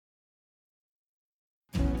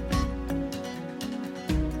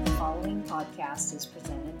following podcast is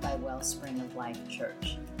presented by Wellspring of Life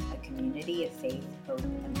Church, a community of faith, hope,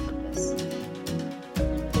 and purpose.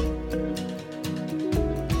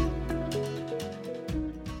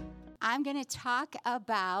 I'm going to talk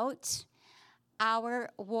about our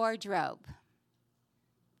wardrobe.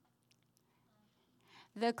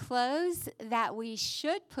 The clothes that we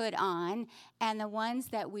should put on and the ones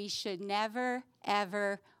that we should never,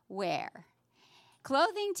 ever wear.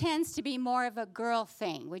 Clothing tends to be more of a girl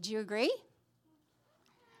thing. Would you agree?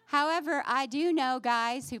 However, I do know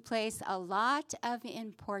guys who place a lot of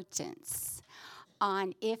importance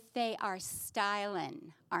on if they are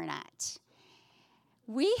styling or not.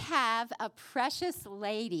 We have a precious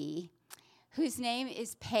lady whose name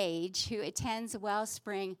is Paige, who attends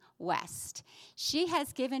Wellspring West. She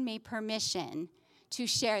has given me permission to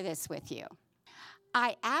share this with you.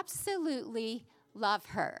 I absolutely love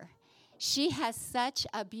her. She has such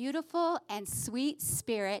a beautiful and sweet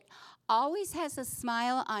spirit, always has a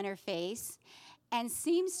smile on her face, and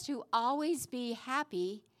seems to always be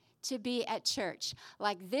happy to be at church.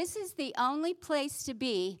 Like this is the only place to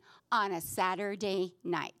be on a Saturday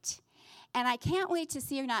night. And I can't wait to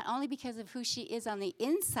see her, not only because of who she is on the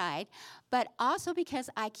inside, but also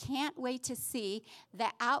because I can't wait to see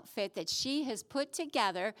the outfit that she has put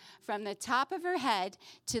together from the top of her head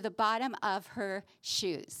to the bottom of her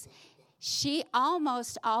shoes. She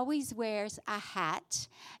almost always wears a hat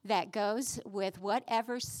that goes with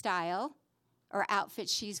whatever style or outfit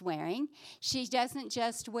she's wearing. She doesn't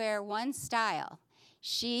just wear one style.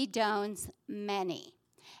 She dons many.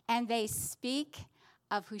 And they speak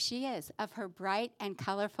of who she is, of her bright and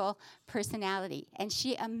colorful personality. And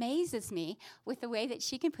she amazes me with the way that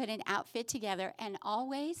she can put an outfit together and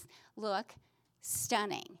always look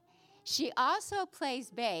stunning. She also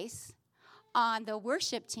plays bass on the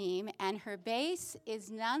worship team, and her bass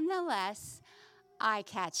is nonetheless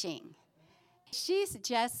eye-catching. She's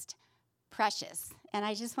just precious, and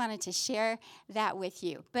I just wanted to share that with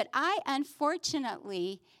you. But I,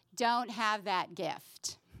 unfortunately, don't have that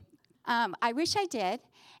gift. I wish I did,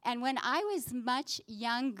 and when I was much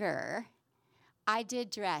younger, I did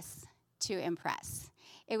dress to impress.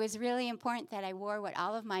 It was really important that I wore what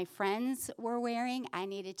all of my friends were wearing. I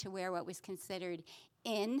needed to wear what was considered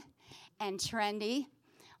in and trendy.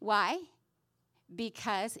 Why?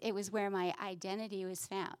 Because it was where my identity was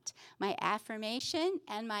found. My affirmation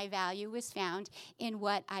and my value was found in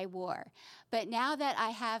what I wore. But now that I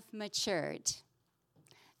have matured,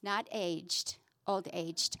 not aged,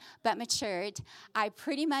 old-aged, but matured, I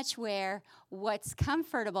pretty much wear what's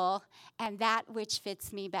comfortable and that which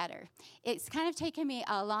fits me better. It's kind of taken me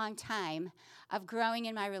a long time of growing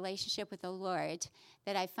in my relationship with the Lord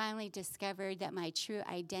that I finally discovered that my true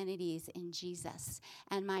identity is in Jesus.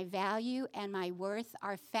 And my value and my worth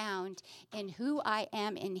are found in who I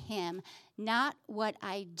am in Him, not what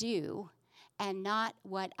I do and not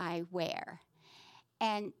what I wear.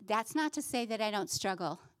 And that's not to say that I don't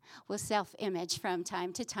struggle with self-image from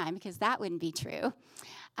time to time, because that wouldn't be true.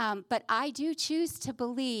 But I do choose to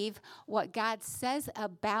believe what God says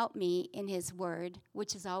about me in His Word,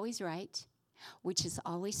 which is always right, which is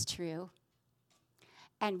always true,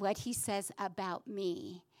 and what He says about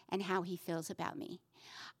me and how He feels about me.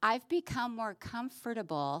 I've become more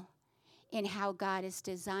comfortable in how God has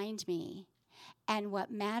designed me, and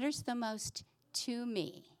what matters the most to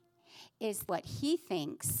me is what He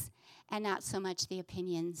thinks and not so much the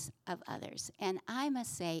opinions of others. And I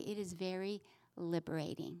must say, it is very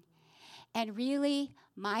liberating. And really,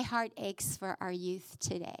 my heart aches for our youth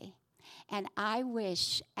today. And I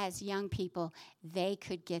wish, as young people, they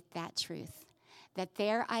could get that truth, that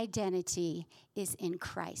their identity is in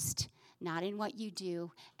Christ, not in what you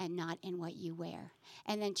do and not in what you wear.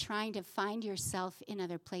 And then trying to find yourself in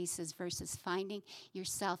other places versus finding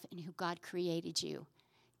yourself in who God created you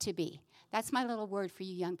to be. That's my little word for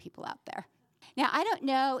you young people out there. Now, I don't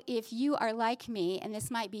know if you are like me, and this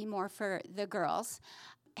might be more for the girls.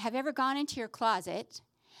 Have you ever gone into your closet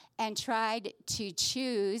and tried to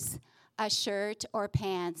choose a shirt or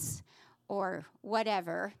pants or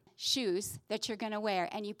whatever, shoes that you're going to wear,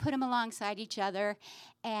 and you put them alongside each other,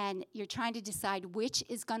 and you're trying to decide which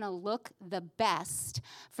is going to look the best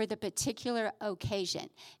for the particular occasion?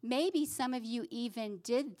 Maybe some of you even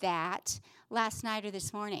did that last night or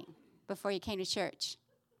this morning before you came to church.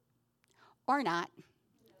 Or not.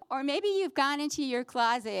 Or maybe you've gone into your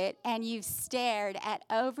closet and you've stared at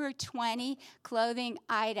over 20 clothing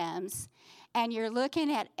items, and you're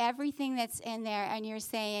looking at everything that's in there, and you're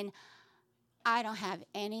saying, I don't have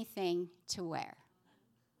anything to wear.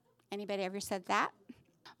 Anybody ever said that?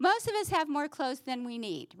 Most of us have more clothes than we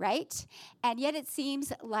need, right? And yet it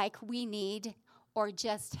seems like we need or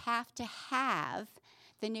just have to have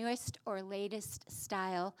the newest or latest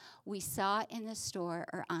style we saw in the store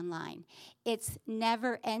or online. It's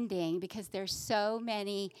never ending because there's so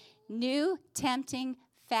many new, tempting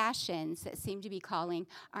fashions that seem to be calling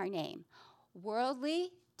our name.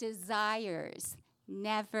 Worldly desires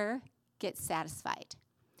never get satisfied.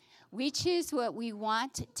 We choose what we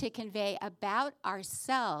want to convey about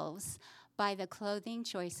ourselves by the clothing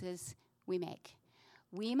choices we make.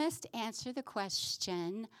 We must answer the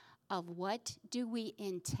question of what do we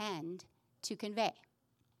intend to convey.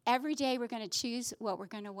 Every day we're going to choose what we're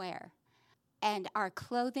going to wear. And our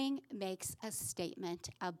clothing makes a statement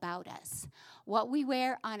about us. What we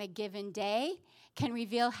wear on a given day can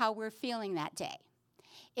reveal how we're feeling that day.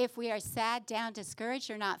 If we are sad, down, discouraged,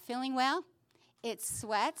 or not feeling well, it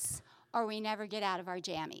sweats or we never get out of our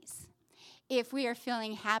jammies. If we are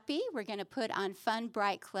feeling happy, we're going to put on fun,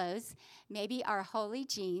 bright clothes, maybe our holy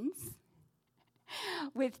jeans,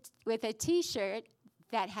 with a t-shirt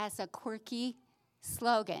that has a quirky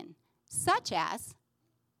slogan, such as,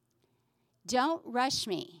 "Don't rush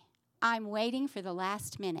me, I'm waiting for the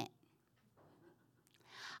last minute."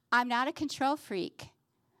 "I'm not a control freak,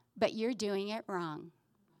 but you're doing it wrong."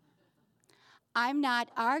 "I'm not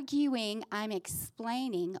arguing, I'm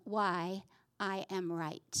explaining why I am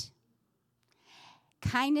right."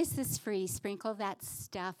 Kindness is free, sprinkle that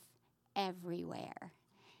stuff everywhere.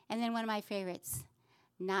 And then one of my favorites,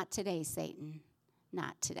 "Not today, Satan,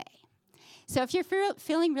 not today." So if you're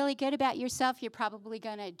feeling really good about yourself, you're probably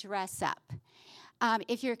going to dress up.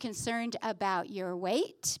 If you're concerned about your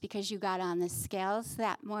weight because you got on the scales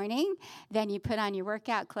that morning, then you put on your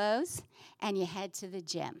workout clothes and you head to the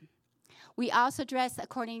gym. We also dress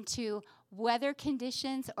according to weather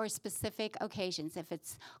conditions or specific occasions. If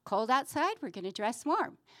it's cold outside, we're going to dress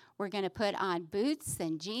warm. We're going to put on boots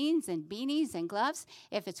and jeans and beanies and gloves.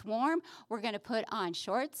 If it's warm, we're going to put on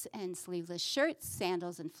shorts and sleeveless shirts,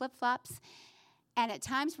 sandals and flip-flops. And at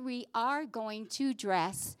times we are going to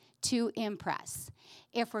dress to impress.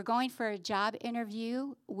 If we're going for a job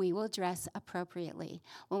interview, we will dress appropriately.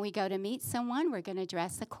 When we go to meet someone, we're going to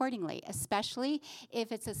dress accordingly, especially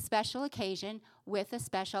if it's a special occasion with a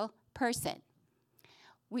special person.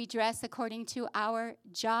 We dress according to our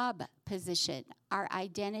job position. Our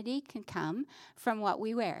identity can come from what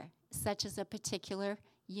we wear, such as a particular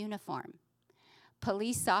uniform.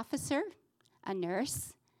 Police officer, a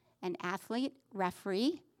nurse, an athlete,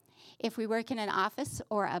 referee. If we work in an office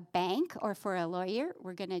or a bank or for a lawyer,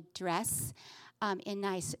 we're going to dress in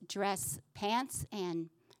nice dress pants and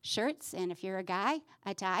shirts, and if you're a guy,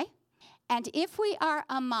 a tie. And if we are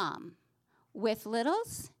a mom with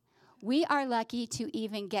littles, we are lucky to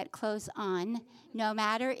even get clothes on, no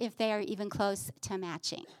matter if they are even close to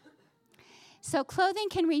matching. So clothing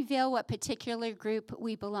can reveal what particular group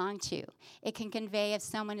we belong to. It can convey if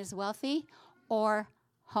someone is wealthy or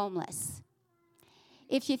homeless.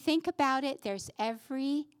 If you think about it, there's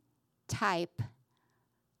every type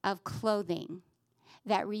of clothing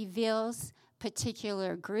that reveals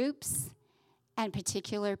particular groups and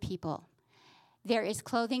particular people. There is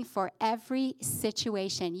clothing for every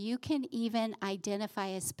situation. You can even identify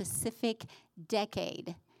a specific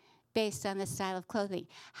decade based on the style of clothing.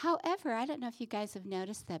 However, I don't know if you guys have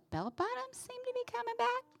noticed that bell bottoms seem to be coming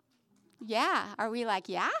back. Yeah. Are we like,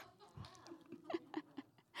 yeah?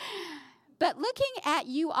 But looking at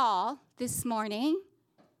you all this morning,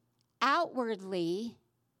 outwardly,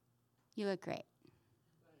 you look great.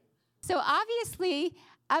 So obviously,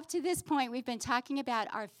 up to this point, we've been talking about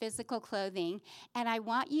our physical clothing, and I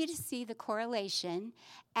want you to see the correlation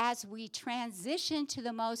as we transition to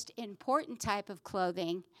the most important type of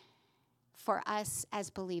clothing for us as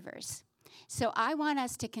believers. So I want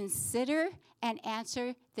us to consider and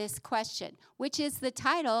answer this question, which is the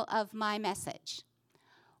title of my message.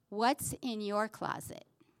 What's in your closet?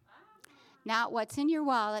 Not what's in your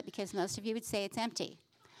wallet, because most of you would say it's empty,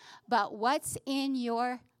 but what's in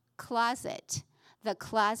your closet? The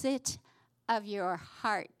closet of your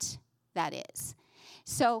heart, that is.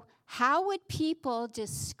 So how would people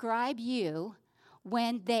describe you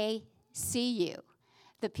when they see you?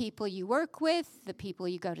 The people you work with, the people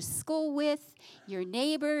you go to school with, your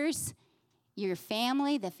neighbors, your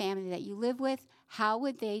family, the family that you live with, how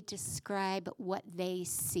would they describe what they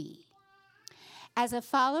see? As a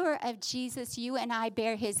follower of Jesus, you and I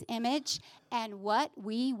bear his image, and what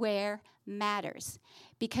we wear matters,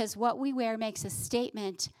 because what we wear makes a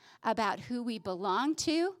statement about who we belong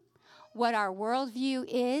to, what our worldview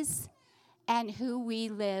is, and who we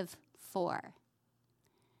live for.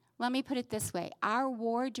 Let me put it this way. Our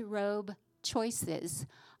wardrobe choices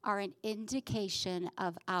are an indication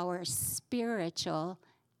of our spiritual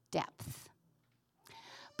depth.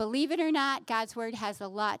 Believe it or not, God's word has a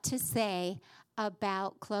lot to say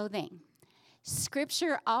about clothing.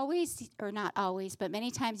 Scripture always, or not always, but many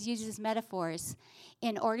times uses metaphors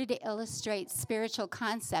in order to illustrate spiritual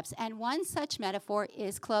concepts. And one such metaphor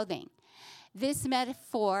is clothing. This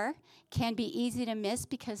metaphor can be easy to miss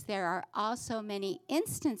because there are also many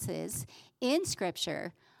instances in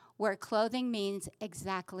Scripture where clothing means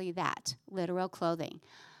exactly that, literal clothing.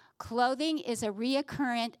 Clothing is a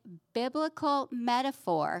reoccurrent biblical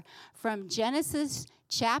metaphor from Genesis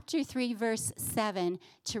chapter 3, verse 7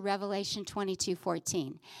 to Revelation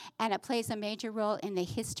 22:14. And it plays a major role in the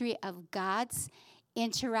history of God's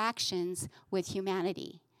interactions with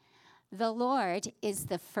humanity. The Lord is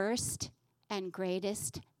the first and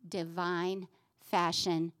greatest divine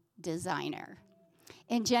fashion designer.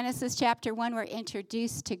 In Genesis chapter 1, we're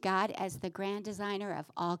introduced to God as the grand designer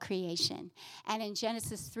of all creation. And in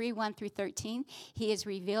Genesis 3, 1 through 13, he is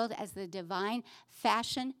revealed as the divine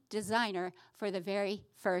fashion designer for the very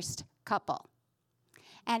first couple.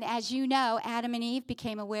 And as you know, Adam and Eve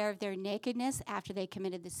became aware of their nakedness after they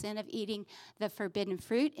committed the sin of eating the forbidden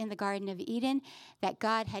fruit in the Garden of Eden that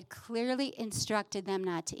God had clearly instructed them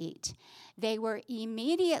not to eat. They were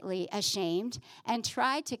immediately ashamed and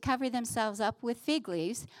tried to cover themselves up with fig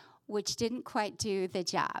leaves, which didn't quite do the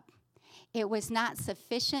job. It was not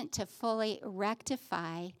sufficient to fully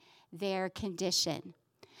rectify their condition.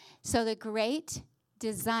 So the great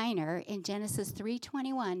designer in Genesis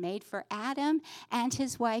 3:21 made for Adam and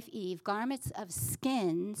his wife Eve garments of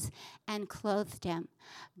skins and clothed them.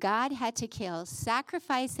 God had to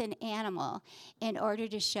sacrifice an animal in order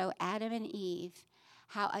to show Adam and Eve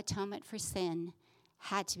how atonement for sin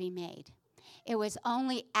had to be made. It was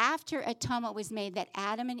only after atonement was made that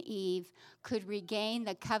Adam and Eve could regain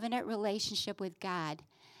the covenant relationship with God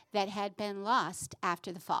that had been lost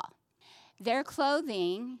after the fall. Their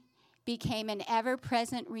clothing became an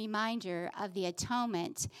ever-present reminder of the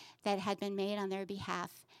atonement that had been made on their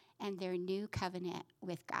behalf and their new covenant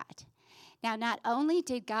with God. Now, not only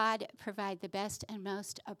did God provide the best and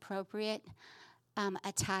most appropriate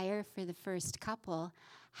attire for the first couple,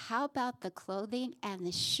 how about the clothing and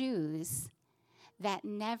the shoes that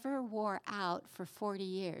never wore out for 40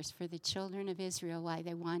 years for the children of Israel while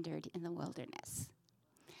they wandered in the wilderness?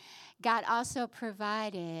 God also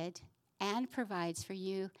provided and provides for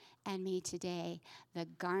you and me today the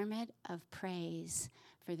garment of praise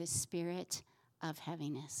for the spirit of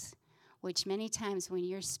heaviness, which many times when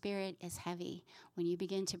your spirit is heavy, when you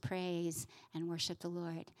begin to praise and worship the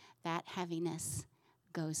Lord, that heaviness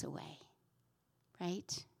goes away,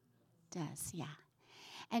 right? Does, yeah.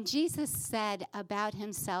 And Jesus said about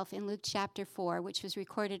himself in Luke chapter 4, which was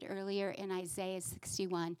recorded earlier in Isaiah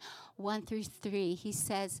 61, 1 through 3, he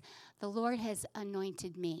says, "The Lord has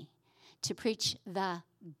anointed me to preach the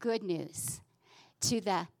good news to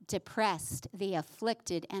the depressed, the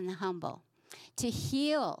afflicted, and the humble, to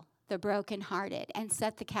heal the brokenhearted and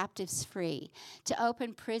set the captives free, to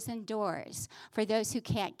open prison doors for those who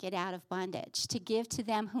can't get out of bondage, to give to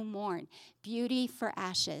them who mourn beauty for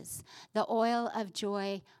ashes, the oil of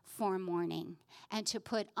joy for mourning, and to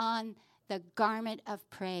put on the garment of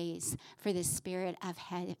praise for the spirit of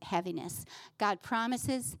heaviness." God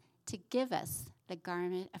promises to give us the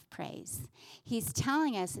garment of praise. He's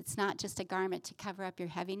telling us it's not just a garment to cover up your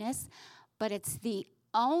heaviness, but it's the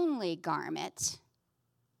only garment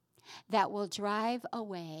that will drive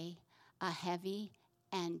away a heavy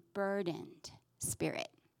and burdened spirit.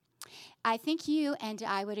 I think you and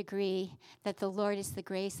I would agree that the Lord is the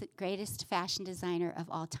greatest fashion designer of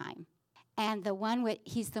all time. And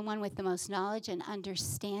he's the one with the most knowledge and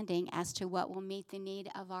understanding as to what will meet the need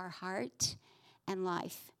of our heart and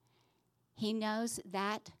life. He knows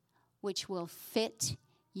that which will fit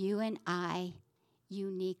you and I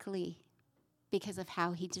uniquely because of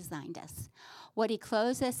how he designed us. What he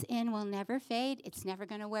clothes us in will never fade. It's never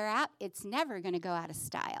going to wear out. It's never going to go out of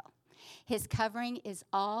style. His covering is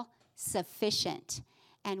all sufficient,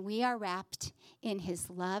 and we are wrapped in his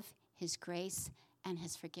love, his grace, and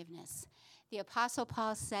his forgiveness. The Apostle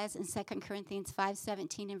Paul says in 2 Corinthians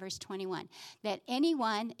 5:17 and verse 21 that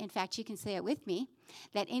anyone, in fact, you can say it with me,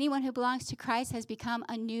 that anyone who belongs to Christ has become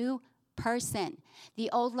a new person. The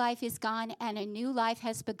old life is gone and a new life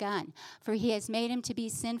has begun. For he has made him to be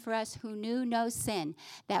sin for us who knew no sin,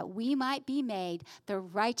 that we might be made the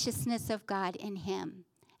righteousness of God in him.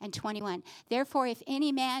 And 21, therefore, if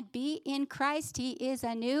any man be in Christ, he is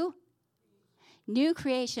a new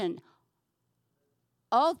creation.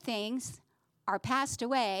 Old things are passed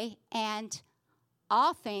away, and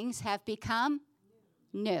all things have become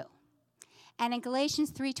new. And in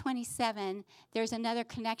Galatians 3:27, there's another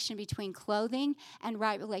connection between clothing and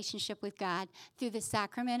right relationship with God through the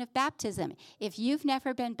sacrament of baptism. If you've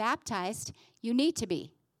never been baptized, you need to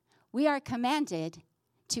be. We are commanded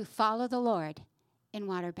to follow the Lord in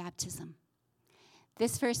water baptism.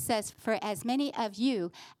 This verse says, "For as many of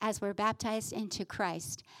you as were baptized into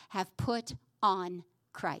Christ have put on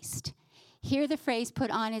Christ." Here the phrase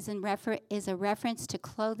 "put on" is a reference to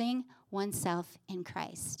clothing oneself in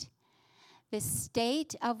Christ. The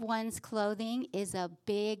state of one's clothing is a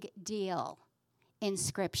big deal in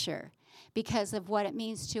Scripture because of what it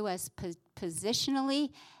means to us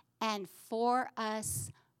positionally and for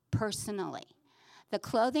us personally. The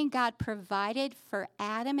clothing God provided for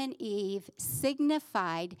Adam and Eve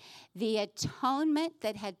signified the atonement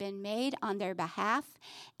that had been made on their behalf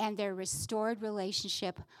and their restored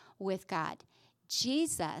relationship with God.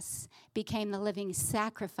 Jesus became the living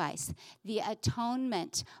sacrifice, the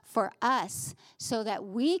atonement for us so that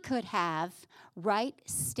we could have right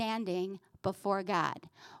standing before God.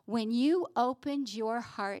 When you opened your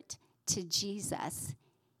heart to Jesus,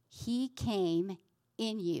 he came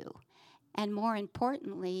in you. And more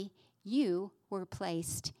importantly, you were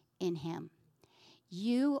placed in him.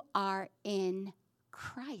 You are in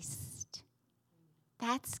Christ.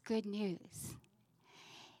 That's good news.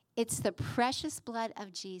 It's the precious blood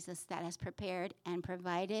of Jesus that has prepared and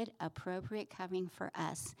provided appropriate covering for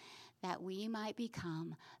us, that we might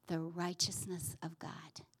become the righteousness of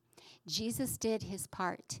God. Jesus did his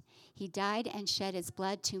part. He died and shed his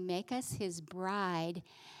blood to make us his bride,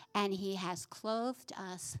 and he has clothed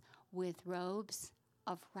us with robes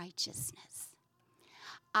of righteousness.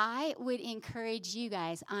 I would encourage you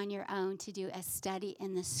guys on your own to do a study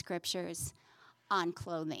in the Scriptures on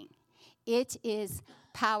clothing. It is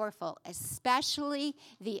powerful, especially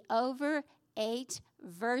the over 8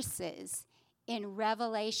 verses in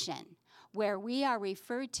Revelation where we are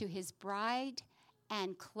referred to his bride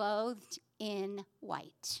and clothed in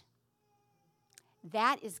white.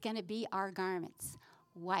 That is going to be our garments.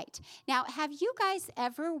 White. Now, have you guys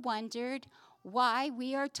ever wondered why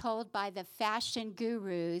we are told by the fashion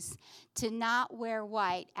gurus to not wear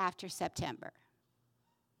white after September?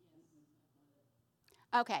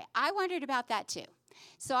 Okay, I wondered about that too.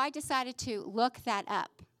 So I decided to look that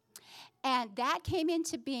up. And that came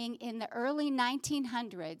into being in the early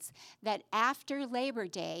 1900s, that after Labor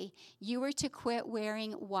Day, you were to quit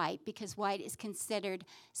wearing white because white is considered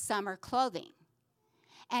summer clothing.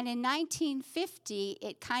 And in 1950,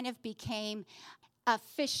 it kind of became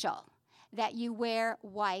official that you wear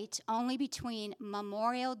white only between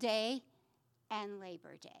Memorial Day and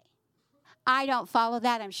Labor Day. I don't follow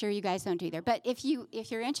that. I'm sure you guys don't either. But if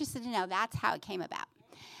you're interested to know, that's how it came about.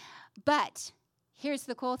 But here's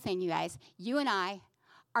the cool thing, you guys. You and I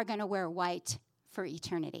are going to wear white for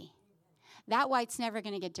eternity. That white's never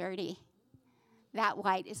going to get dirty. That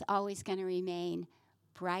white is always going to remain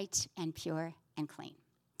bright and pure and clean.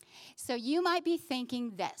 So you might be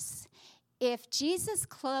thinking this: if Jesus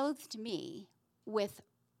clothed me with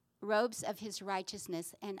robes of his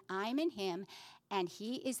righteousness and I'm in him and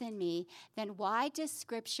he is in me, then why does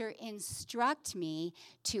Scripture instruct me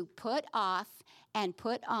to put off and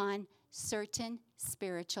put on certain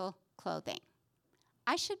spiritual clothing?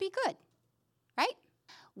 I should be good, right?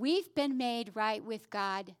 We've been made right with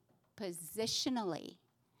God positionally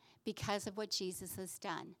because of what Jesus has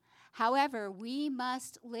done. However, we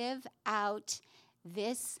must live out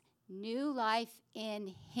this new life in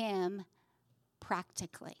him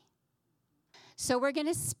practically. So we're going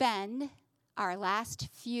to spend our last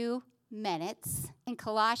few minutes in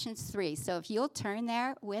Colossians 3. So if you'll turn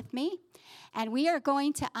there with me, and we are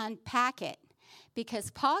going to unpack it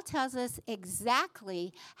because Paul tells us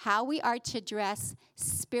exactly how we are to dress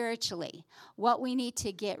spiritually, what we need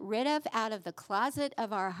to get rid of out of the closet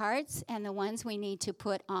of our hearts and the ones we need to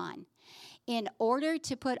put on. In order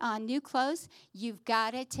to put on new clothes, you've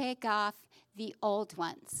got to take off the old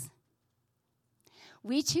ones.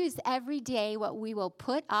 We choose every day what we will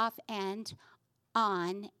put off and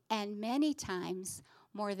on, and many times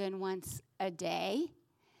more than once a day,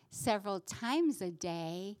 several times a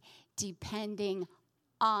day, depending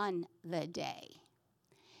on the day.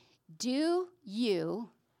 Do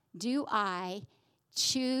I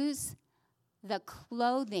choose the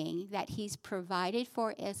clothing that he's provided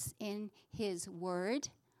for us in his word,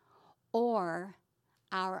 or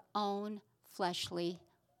our own fleshly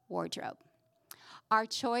wardrobe? Our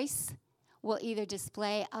choice will either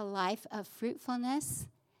display a life of fruitfulness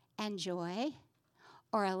and joy,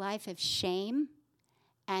 or a life of shame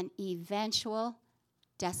and eventual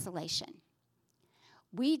desolation.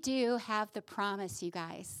 We do have the promise, you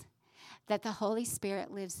guys, that the Holy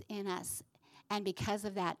Spirit lives in us And because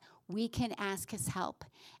of that, we can ask his help,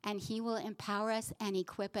 and he will empower us and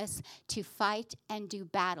equip us to fight and do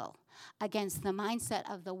battle against the mindset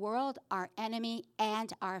of the world, our enemy,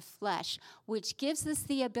 and our flesh, which gives us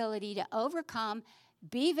the ability to overcome,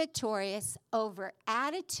 be victorious over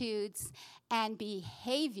attitudes and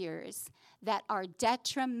behaviors that are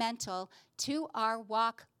detrimental to our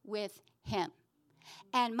walk with him.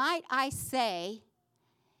 And might I say,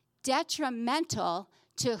 detrimental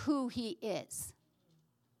to who he is.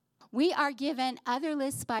 We are given other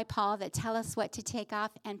lists by Paul that tell us what to take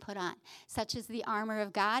off and put on, such as the armor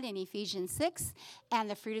of God in Ephesians 6 and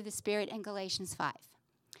the fruit of the Spirit in Galatians 5.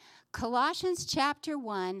 Colossians chapter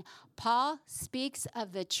 1, Paul speaks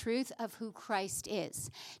of the truth of who Christ is.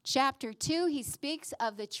 Chapter 2, he speaks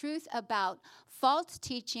of the truth about false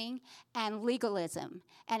teaching and legalism.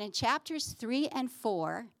 And in chapters 3 and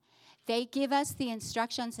 4, they give us the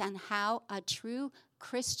instructions on how a true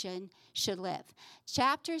Christian should live.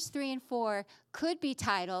 Chapters 3 and 4 could be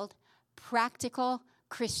titled Practical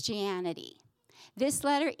Christianity. This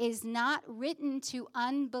letter is not written to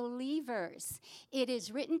unbelievers. It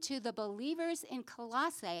is written to the believers in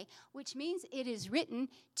Colossae, which means it is written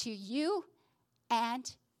to you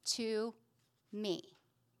and to me.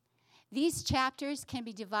 These chapters can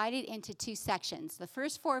be divided into two sections. The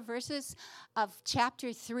first 4 verses of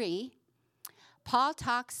chapter 3, Paul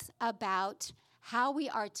talks about how we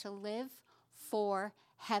are to live for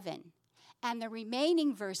heaven. And the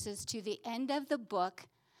remaining verses to the end of the book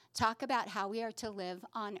talk about how we are to live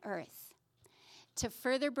on earth. To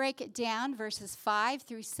further break it down, verses 5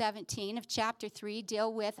 through 17 of chapter 3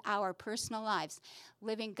 deal with our personal lives,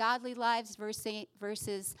 living godly lives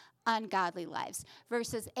versus ungodly lives.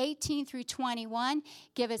 Verses 18 through 21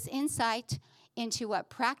 give us insight into what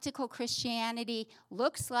practical Christianity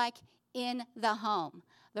looks like in the home,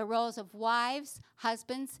 the roles of wives,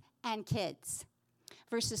 husbands, and kids.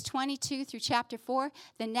 Verses 22 through chapter 4,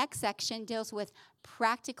 the next section deals with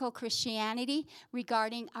practical Christianity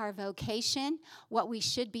regarding our vocation, what we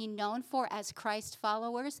should be known for as Christ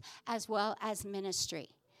followers, as well as ministry.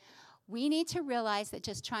 We need to realize that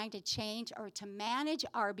just trying to change or to manage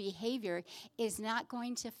our behavior is not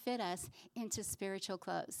going to fit us into spiritual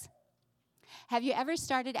clothes. Have you ever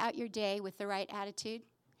started out your day with the right attitude?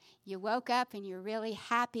 You woke up and you're really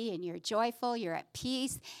happy and you're joyful, you're at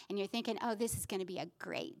peace, and you're thinking, oh, this is going to be a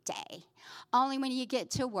great day. Only when you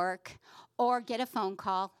get to work or get a phone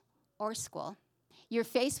call or school, you're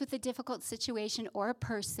faced with a difficult situation or a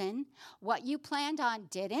person. What you planned on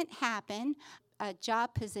didn't happen, a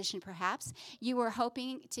job position perhaps. You were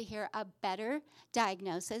hoping to hear a better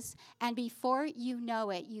diagnosis, and before you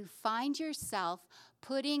know it, you find yourself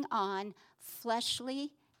putting on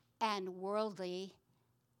fleshly and worldly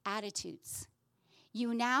attitudes.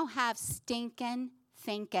 You now have stinking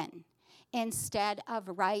thinking instead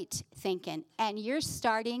of right thinking, and you're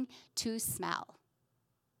starting to smell.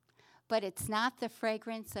 But it's not the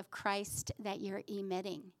fragrance of Christ that you're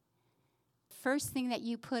emitting. First thing that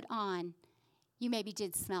you put on, you maybe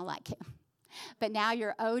did smell like him. But now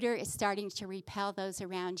your odor is starting to repel those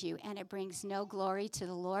around you, and it brings no glory to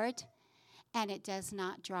the Lord, and it does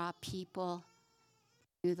not draw people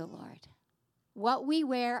to the Lord. What we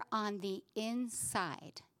wear on the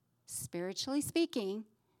inside, spiritually speaking,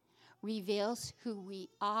 reveals who we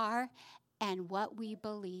are and what we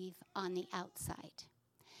believe on the outside.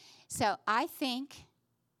 So I think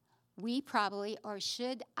we probably, or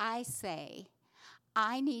should I say,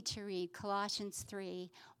 I need to read Colossians 3,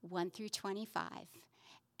 1 through 25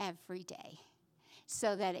 every day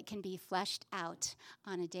so that it can be fleshed out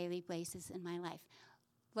on a daily basis in my life.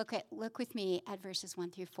 Look with me at verses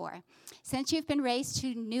 1 through 4. Since you've been raised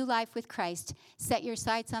to new life with Christ, set your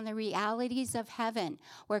sights on the realities of heaven,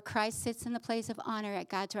 where Christ sits in the place of honor at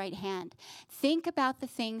God's right hand. Think about the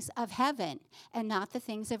things of heaven and not the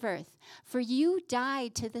things of earth. For you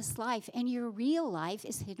died to this life, and your real life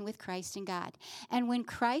is hidden with Christ in God. And when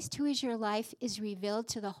Christ, who is your life, is revealed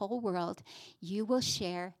to the whole world, you will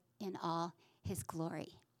share in all his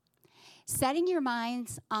glory. Setting your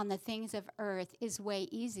minds on the things of earth is way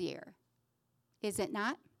easier, is it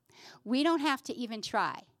not? We don't have to even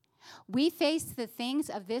try. We face the things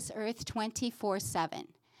of this earth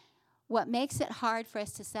 24/7. What makes it hard for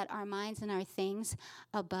us to set our minds and our things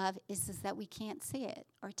above is that we can't see it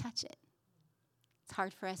or touch it. It's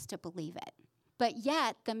hard for us to believe it. But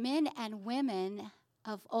yet, the men and women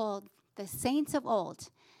of old, the saints of old,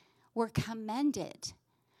 were commended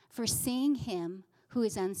for seeing him who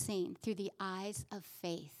is unseen through the eyes of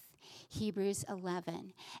faith. Hebrews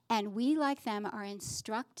 11. And we, like them, are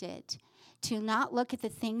instructed to not look at the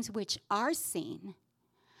things which are seen,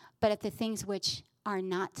 but at the things which are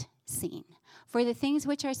not seen. For the things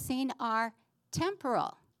which are seen are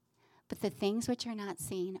temporal, but the things which are not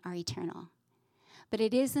seen are eternal. But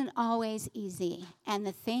it isn't always easy, and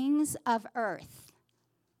the things of earth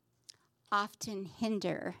often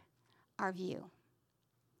hinder our view.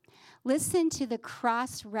 Listen to the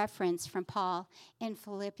cross-reference from Paul in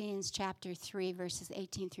Philippians chapter 3, verses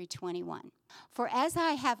 18 through 21. For as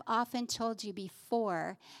I have often told you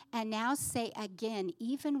before, and now say again,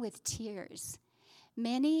 even with tears,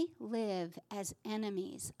 many live as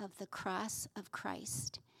enemies of the cross of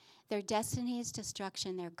Christ. Their destiny is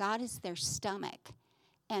destruction, their God is their stomach,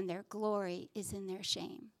 and their glory is in their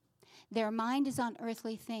shame. Their mind is on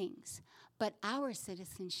earthly things, but our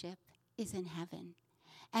citizenship is in heaven.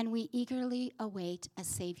 And we eagerly await a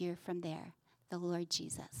Savior from there, the Lord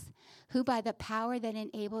Jesus, who by the power that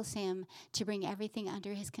enables him to bring everything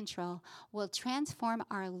under his control will transform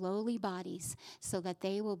our lowly bodies so that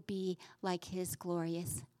they will be like his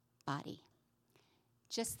glorious body.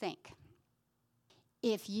 Just think,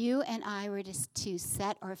 if you and I were to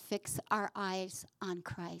set or fix our eyes on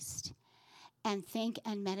Christ, and think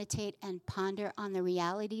and meditate and ponder on the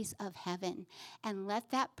realities of heaven and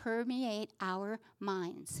let that permeate our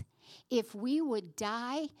minds. If we would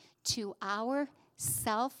die to our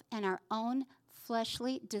self and our own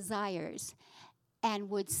fleshly desires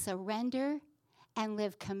and would surrender and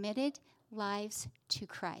live committed lives to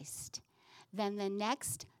Christ, then the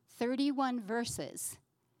next 31 verses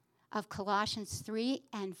of Colossians 3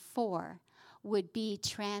 and 4 would be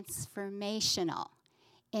transformational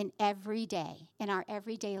in our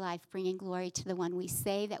everyday life, bringing glory to the one we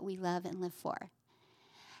say that we love and live for.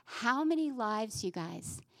 How many lives, you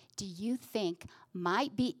guys, do you think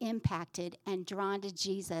might be impacted and drawn to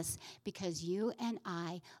Jesus because you and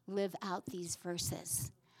I live out these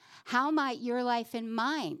verses? How might your life and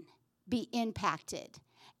mine be impacted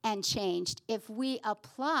and changed if we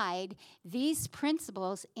applied these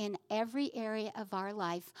principles in every area of our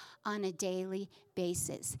life on a daily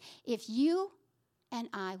basis? If you and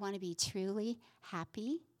I want to be truly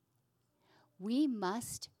happy, we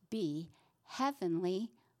must be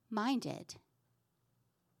heavenly minded.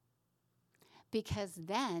 Because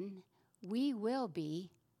then we will be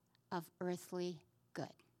of earthly good.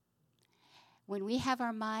 When we have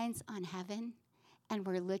our minds on heaven and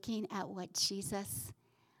we're looking at what Jesus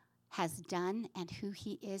has done and who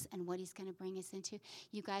he is and what he's going to bring us into,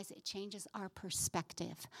 you guys, it changes our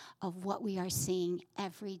perspective of what we are seeing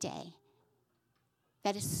every day.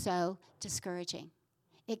 That is so discouraging.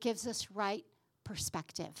 It gives us right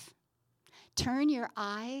perspective. Turn your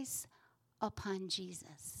eyes upon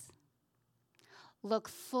Jesus. Look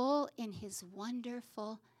full in his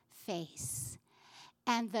wonderful face,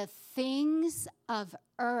 and the things of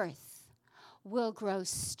earth will grow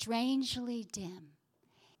strangely dim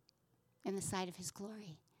in the sight of his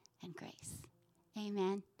glory and grace.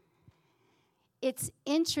 Amen. It's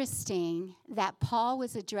interesting that Paul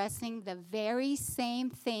was addressing the very same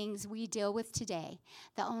things we deal with today.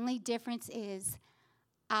 The only difference is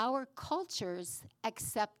our culture's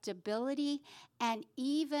acceptability and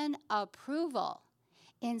even approval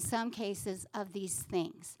in some cases of these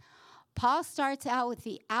things. Paul starts out with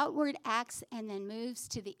the outward acts and then moves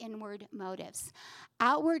to the inward motives.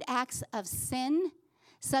 Outward acts of sin,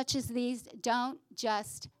 such as these, don't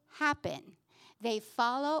just happen. They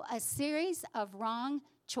follow a series of wrong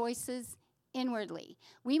choices inwardly.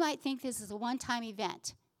 We might think this is a one-time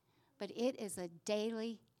event, but it is a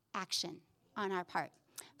daily action on our part.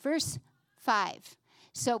 Verse 5,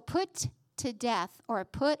 so put to death or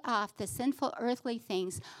put off the sinful earthly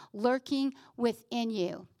things lurking within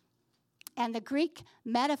you. And the Greek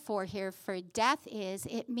metaphor here for death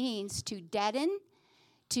it means to deaden,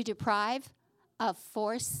 to deprive of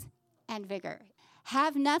force and vigor.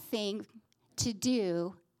 Have nothing to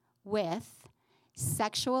do with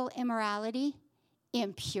sexual immorality,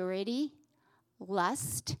 impurity,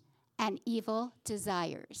 lust, and evil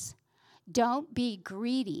desires. Don't be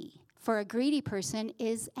greedy, for a greedy person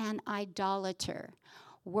is an idolater,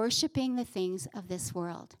 worshiping the things of this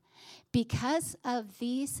world. Because of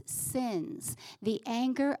these sins, the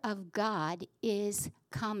anger of God is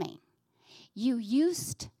coming. You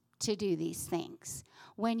used to do these things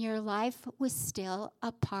when your life was still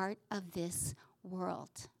a part of this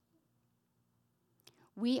world.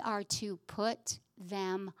 We are to put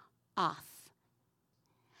them off.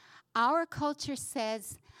 Our culture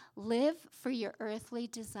says, live for your earthly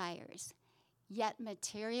desires, yet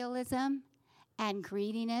materialism and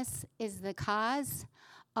greediness is the cause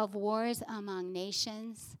of wars among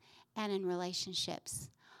nations and in relationships.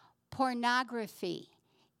 Pornography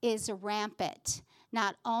is rampant,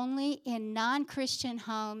 not only in non-Christian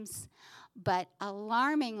homes, but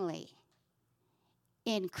alarmingly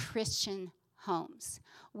in Christian homes,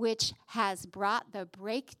 which has brought the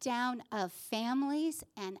breakdown of families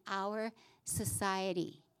and our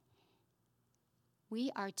society.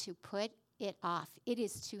 We are to put it off. It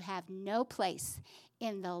is to have no place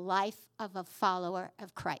in the life of a follower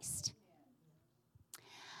of Christ.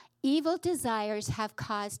 Evil desires have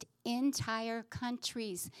caused entire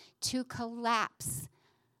countries to collapse.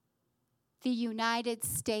 The United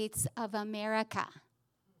States of America.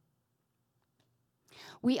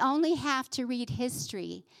 We only have to read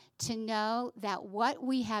history to know that what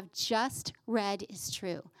we have just read is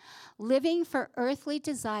true. Living for earthly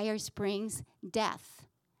desires brings death.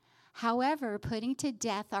 However, putting to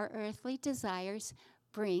death our earthly desires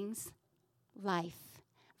brings life.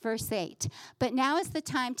 Verse 8, but now is the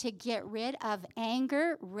time to get rid of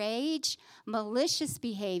anger, rage, malicious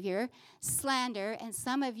behavior, slander, and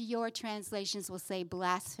some of your translations will say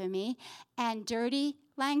blasphemy, and dirty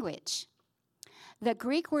language. The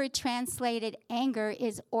Greek word translated anger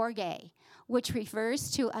is orge, which refers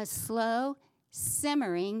to a slow,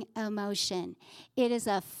 simmering emotion. It is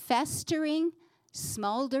a festering,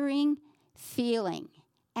 smoldering feeling,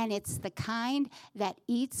 and it's the kind that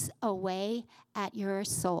eats away at your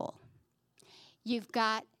soul. You've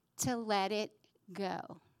got to let it go,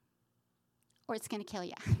 or it's going to kill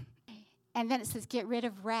you. And then it says, get rid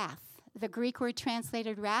of wrath. The Greek word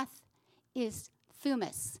translated wrath is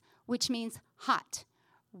thumos, which means hot.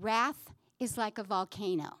 Wrath is like a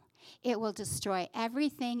volcano. It will destroy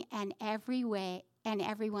everything and every way and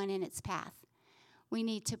everyone in its path. We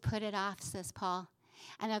need to put it off, says Paul.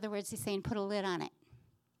 In other words, he's saying put a lid on it.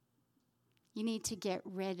 You need to get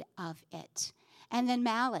rid of it. And then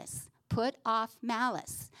malice. Put off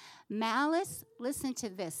malice. Malice, listen to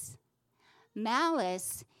this.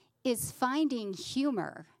 Malice is finding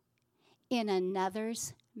humor in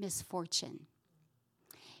another's misfortune.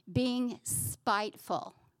 Being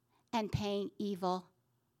spiteful and paying evil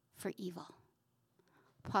for evil.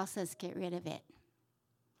 Paul says get rid of it.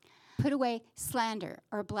 Put away slander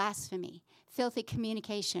or blasphemy, filthy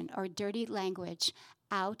communication or dirty language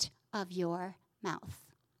out of your mouth.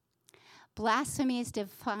 Blasphemy is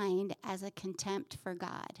defined as a contempt for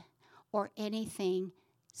God or anything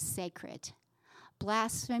sacred.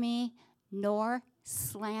 Blasphemy nor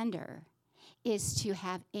slander is to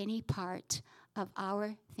have any part of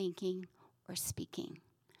our thinking or speaking.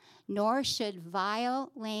 Nor should vile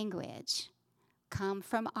language come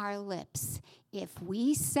from our lips if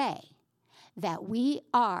we say that we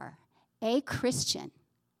are a Christian.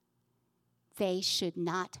 They should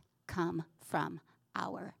not come from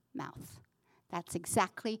our mouth. That's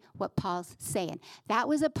exactly what Paul's saying. That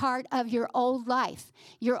was a part of your old life.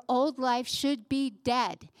 Your old life should be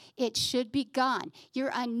dead. It should be gone.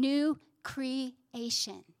 You're a new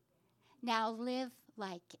creation. Now live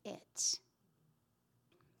like it.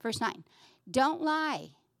 Verse 9, don't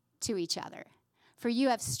lie to each other, for you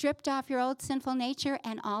have stripped off your old sinful nature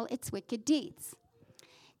and all its wicked deeds.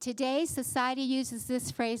 Today, society uses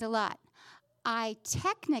this phrase a lot. I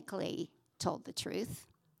technically told the truth.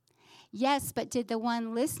 Yes, but did the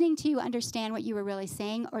one listening to you understand what you were really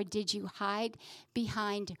saying, or did you hide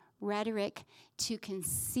behind rhetoric to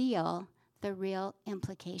conceal the real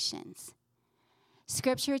implications?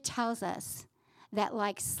 Scripture tells us that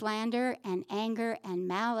like slander and anger and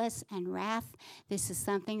malice and wrath, this is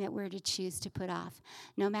something that we're to choose to put off.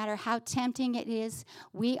 No matter how tempting it is,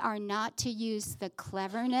 we are not to use the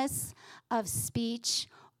cleverness of speech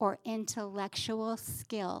or intellectual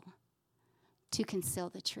skill to conceal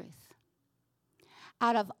the truth.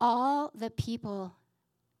 Out of all the people,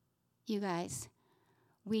 you guys,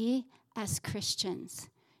 we as Christians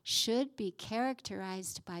should be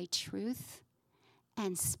characterized by truth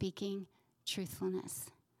and speaking truthfulness.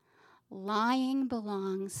 Lying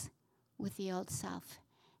belongs with the old self,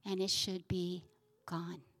 and it should be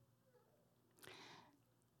gone.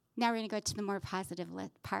 Now we're going to go to the more positive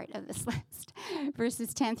part of this list.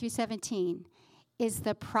 Verses 10 through 17 is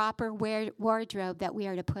the proper wardrobe that we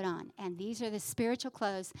are to put on. And these are the spiritual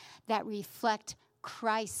clothes that reflect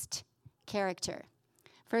Christ's character.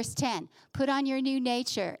 Verse 10, put on your new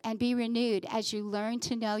nature and be renewed as you learn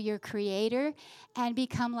to know your Creator and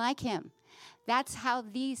become like Him. That's how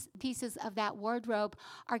these pieces of that wardrobe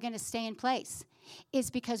are going to stay in place,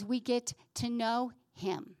 is because we get to know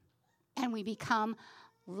Him and we become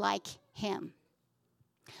like Him.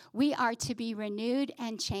 We are to be renewed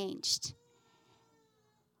and changed.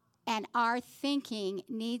 And our thinking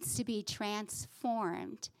needs to be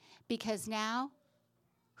transformed, because now,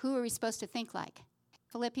 who are we supposed to think like?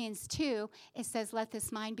 Philippians 2, it says, let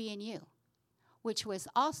this mind be in you, which was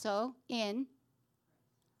also in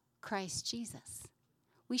Christ Jesus.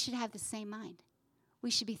 We should have the same mind.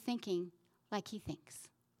 We should be thinking like he thinks,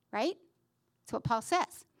 right? That's what Paul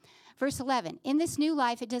says. Verse 11, in this new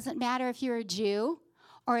life, it doesn't matter if you're a Jew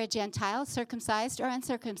or a Gentile, circumcised or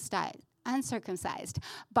uncircumcised,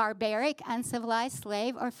 barbaric, uncivilized,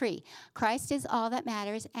 slave, or free. Christ is all that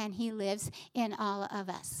matters, and he lives in all of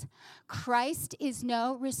us. Christ is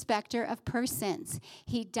no respecter of persons.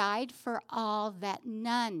 He died for all, that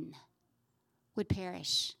none would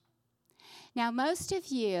perish. Now, most of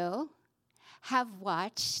you have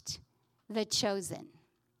watched The Chosen.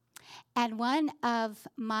 And one of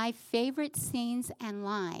my favorite scenes and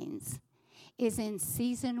lines is in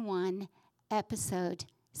season 1, episode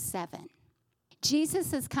 7.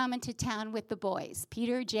 Jesus has come into town with the boys,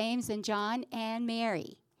 Peter, James, and John, and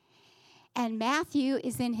Mary. And Matthew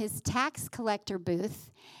is in his tax collector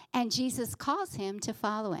booth, and Jesus calls him to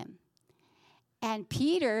follow him. And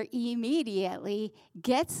Peter immediately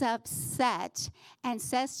gets upset and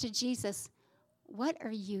says to Jesus, "What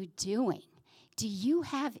are you doing? Do you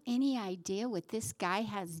have any idea what this guy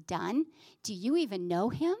has done? Do you even know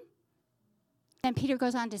him?" And Peter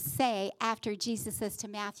goes on to say, after Jesus says to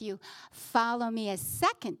Matthew, "Follow me," a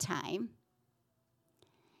second time,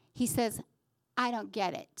 he says, "I don't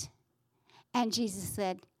get it." And Jesus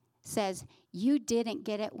says, "You didn't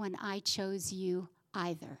get it when I chose you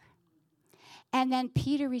either." And then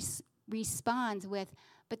Peter responds with,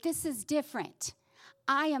 "But this is different.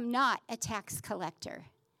 I am not a tax collector."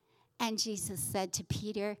 And Jesus said to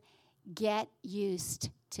Peter, "Get used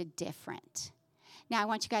to different." Now, I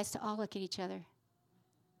want you guys to all look at each other.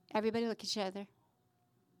 Everybody look at each other.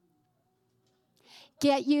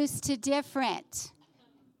 Get used to different.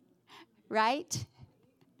 Right?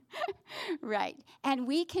 Right. And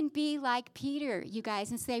we can be like Peter, you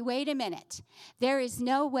guys, and say, wait a minute. There is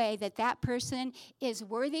no way that that person is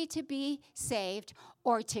worthy to be saved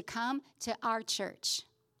or to come to our church.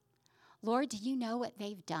 Lord, do you know what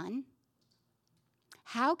they've done?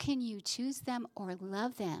 How can you choose them or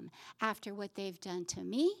love them after what they've done to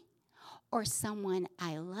me or someone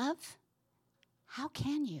I love? How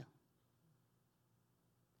can you?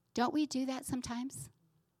 Don't we do that sometimes,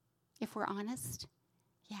 if we're honest?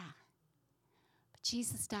 Yeah. But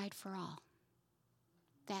Jesus died for all,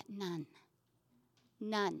 that none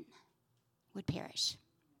would perish.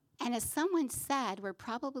 And as someone said, we're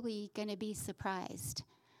probably going to be surprised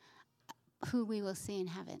who we will see in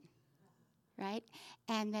heaven, right?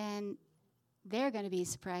 And then they're going to be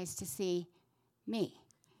surprised to see me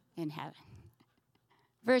in heaven.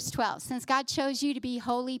 Verse 12, since God chose you to be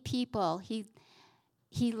holy people,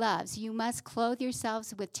 He loves, you must clothe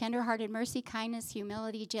yourselves with tenderhearted mercy, kindness,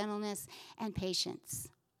 humility, gentleness, and patience.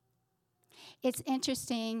 It's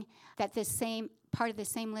interesting that this same part of the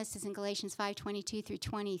same list is in Galatians 5:22 through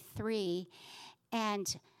 23.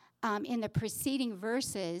 And in the preceding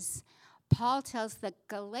verses, Paul tells the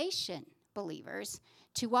Galatian believers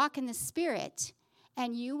to walk in the Spirit,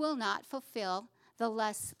 and you will not fulfill the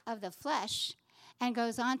lusts of the flesh, and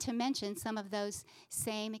goes on to mention some of those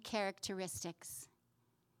same characteristics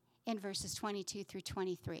in verses 22 through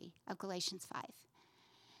 23 of Galatians 5.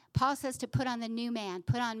 Paul says to put on the new man,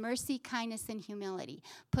 put on mercy, kindness, and humility.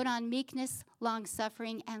 Put on meekness,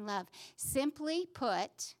 long-suffering, and love. Simply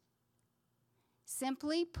put,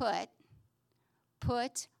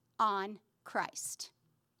 put on Christ.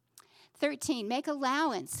 13, make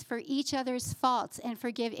allowance for each other's faults and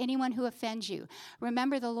forgive anyone who offends you.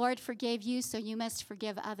 Remember, the Lord forgave you, so you must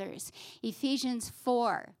forgive others. Ephesians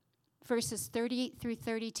 4, verses 30 through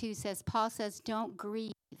 32 says, Paul says, don't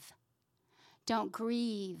grieve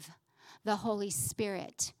the Holy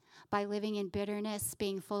Spirit by living in bitterness,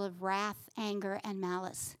 being full of wrath, anger, and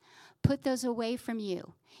malice. Put those away from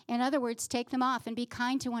you. In other words, take them off and be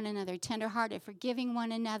kind to one another, tenderhearted, forgiving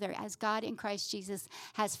one another as God in Christ Jesus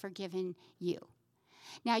has forgiven you.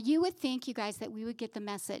 Now, you would think, you guys, that we would get the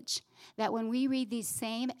message that when we read these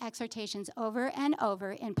same exhortations over and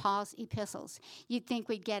over in Paul's epistles, you'd think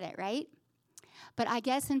we'd get it, right? But I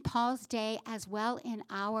guess in Paul's day, as well in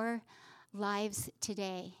our lives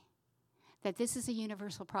today, that this is a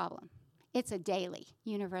universal problem. It's a daily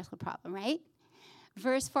universal problem, right?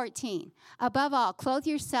 Verse 14, above all, clothe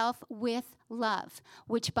yourself with love,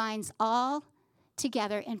 which binds all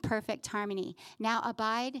together in perfect harmony. Now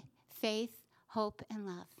abide faith, hope, and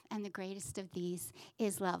love. And the greatest of these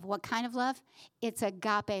is love. What kind of love? It's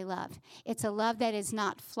agape love. It's a love that is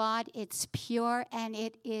not flawed, it's pure, and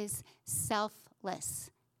it is selfless.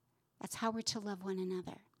 That's how we're to love one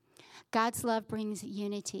another. God's love brings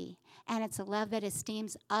unity, and it's a love that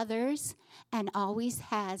esteems others and always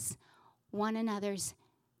has one another's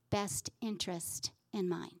best interest in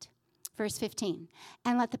mind. Verse 15,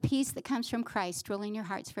 and let the peace that comes from Christ rule in your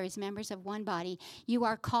hearts, for as members of one body, you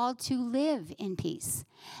are called to live in peace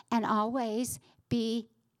and always be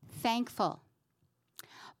thankful.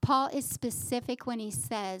 Paul is specific when he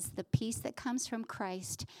says the peace that comes from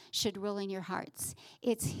Christ should rule in your hearts.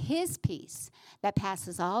 It's his peace that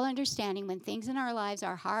passes all understanding when things in our lives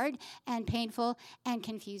are hard and painful and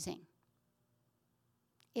confusing.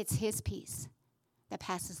 It's his peace that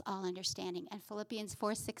passes all understanding. And Philippians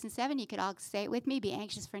 4, 6, and 7, you could all say it with me, be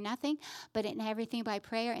anxious for nothing, but in everything by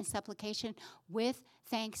prayer and supplication with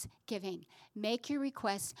thanksgiving. Make your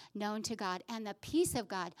requests known to God, and the peace of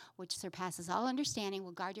God, which surpasses all understanding,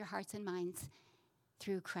 will guard your hearts and minds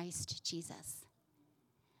through Christ Jesus.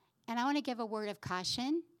 And I want to give a word of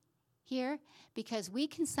caution here, because we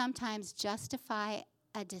can sometimes justify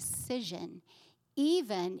a decision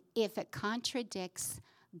even if it contradicts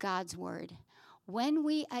God's word. When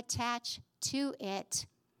we attach to it,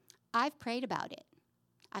 I've prayed about it.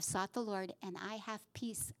 I've sought the Lord, and I have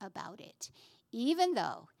peace about it, even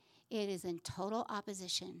though it is in total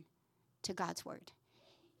opposition to God's word.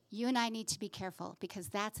 You and I need to be careful, because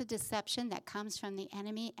that's a deception that comes from the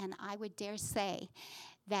enemy, and I would dare say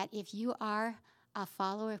that if you are a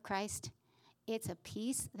follower of Christ, it's a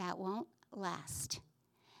peace that won't last.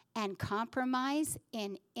 And compromise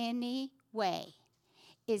in any way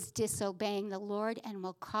is disobeying the Lord and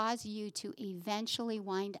will cause you to eventually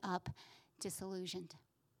wind up disillusioned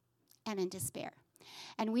and in despair.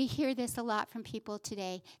 And we hear this a lot from people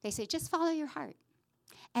today. They say, just follow your heart,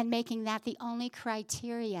 and making that the only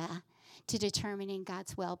criteria to determining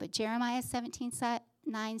God's will. But Jeremiah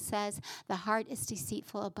 17:9 says, the heart is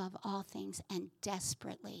deceitful above all things and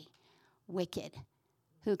desperately wicked.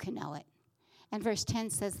 Who can know it? And verse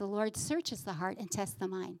 10 says, the Lord searches the heart and tests the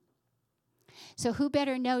mind. So who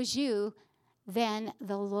better knows you than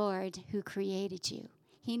the Lord who created you?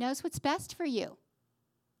 He knows what's best for you.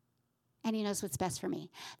 And he knows what's best for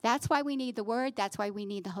me. That's why we need the word. That's why we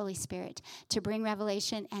need the Holy Spirit to bring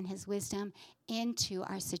revelation and his wisdom into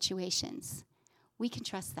our situations. We can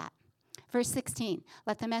trust that. Verse 16,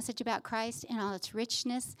 let the message about Christ in all its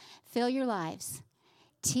richness fill your lives.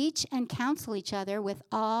 Teach and counsel each other with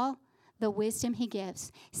all the wisdom he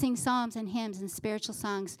gives. Sing psalms and hymns and spiritual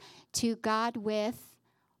songs to God with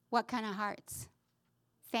what kind of hearts?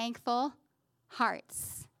 Thankful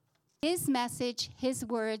hearts. His message, his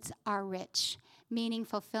words are rich, meaning,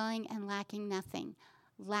 fulfilling, and lacking nothing,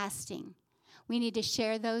 lasting. We need to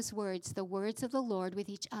share those words, the words of the Lord, with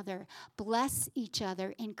each other. Bless each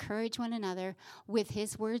other, encourage one another with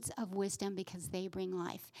his words of wisdom, because they bring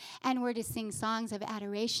life. And we're to sing songs of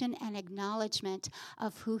adoration and acknowledgement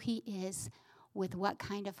of who he is with what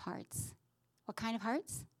kind of hearts? What kind of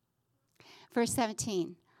hearts? Verse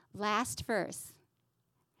 17, last verse.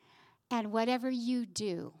 And whatever you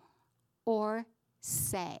do or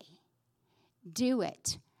say, do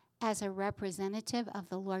it as a representative of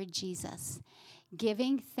the Lord Jesus,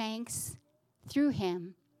 giving thanks through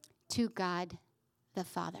him to God the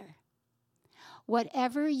Father.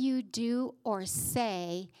 Whatever you do or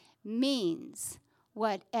say means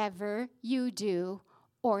whatever you do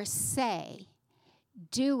or say,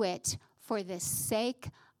 do it for the sake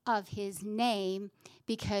of his name,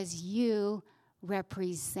 because you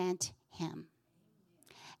represent him.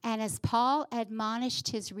 And as Paul admonished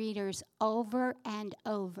his readers over and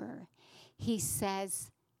over, he says,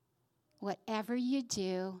 whatever you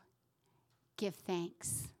do, give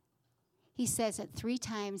thanks. He says it 3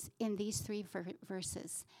 times in these 3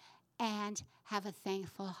 verses. And have a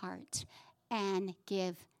thankful heart and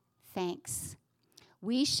give thanks.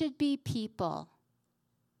 We should be people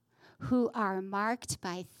who are marked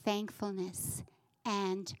by thankfulness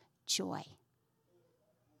and joy.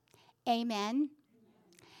 Amen.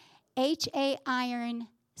 H.A.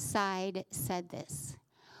 Ironside said this: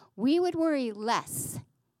 we would worry less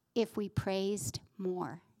if we praised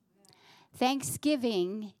more.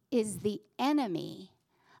 Thanksgiving is the enemy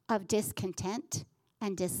of discontent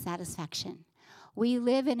and dissatisfaction. We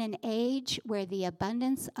live in an age where the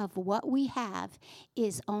abundance of what we have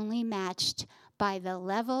is only matched by the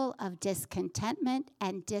level of discontentment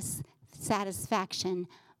and dissatisfaction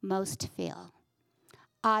most feel.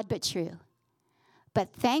 Odd but true. But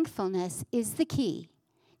thankfulness is the key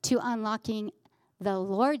to unlocking the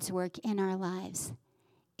Lord's work in our lives.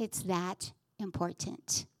 It's that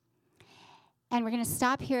important. And we're going to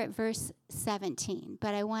stop here at verse 17,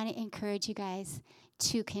 but I want to encourage you guys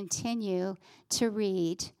to continue to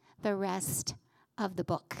read the rest of the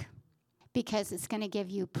book, because it's going to give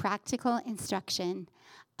you practical instruction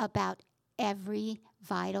about every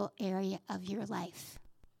vital area of your life.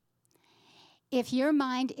 If your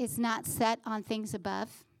mind is not set on things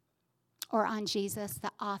above, or on Jesus,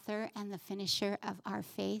 the author and the finisher of our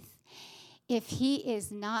faith, if he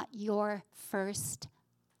is not your first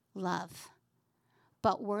love,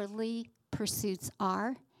 but worldly pursuits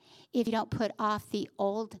are, if you don't put off the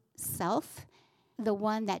old self, the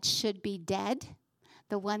one that should be dead,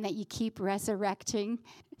 the one that you keep resurrecting,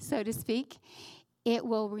 so to speak, it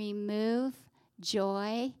will remove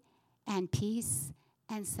joy and peace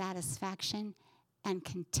and satisfaction and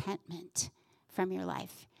contentment from your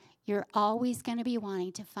life. You're always going to be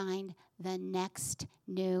wanting to find the next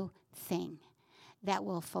new thing that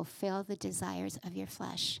will fulfill the desires of your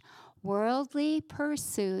flesh. Worldly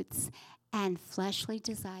pursuits and fleshly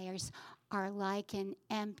desires are like an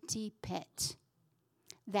empty pit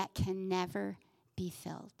that can never be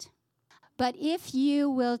filled. But if you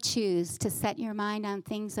will choose to set your mind on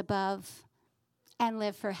things above and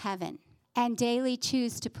live for heaven, and daily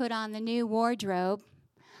choose to put on the new wardrobe,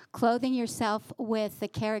 clothing yourself with the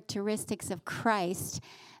characteristics of Christ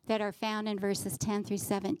that are found in verses 10 through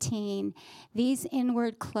 17, these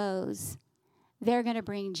inward clothes, they're going to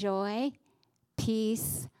bring joy,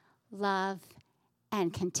 peace, love,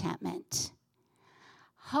 and contentment.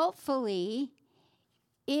 Hopefully,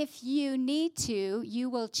 if you need to, you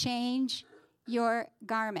will change your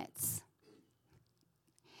garments.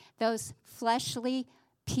 Those fleshly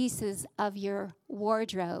pieces of your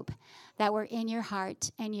wardrobe that were in your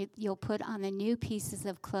heart, and you'll put on the new pieces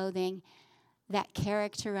of clothing that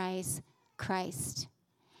characterize Christ.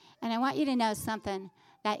 And I want you to know something,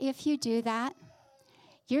 that if you do that,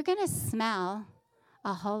 you're going to smell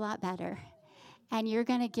a whole lot better, and you're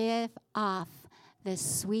going to give off the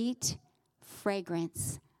sweet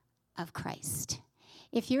fragrance of Christ.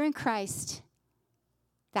 If you're in Christ,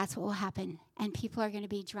 that's what will happen, and people are going to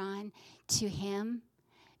be drawn to him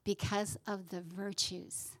because of the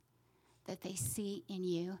virtues that they see in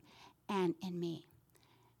you and in me.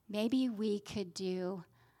 Maybe we could do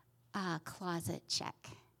a closet check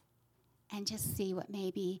and just see what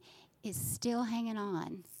maybe is still hanging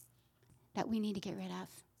on that we need to get rid of,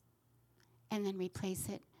 and then replace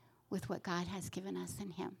it with what God has given us in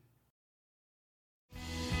him.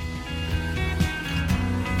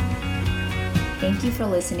 Thank you for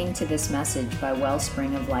listening to this message by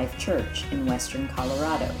Wellspring of Life Church in Western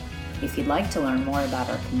Colorado. If you'd like to learn more about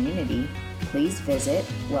our community, please visit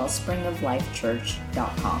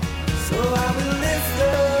wellspringoflifechurch.com. So I will lift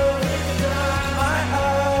up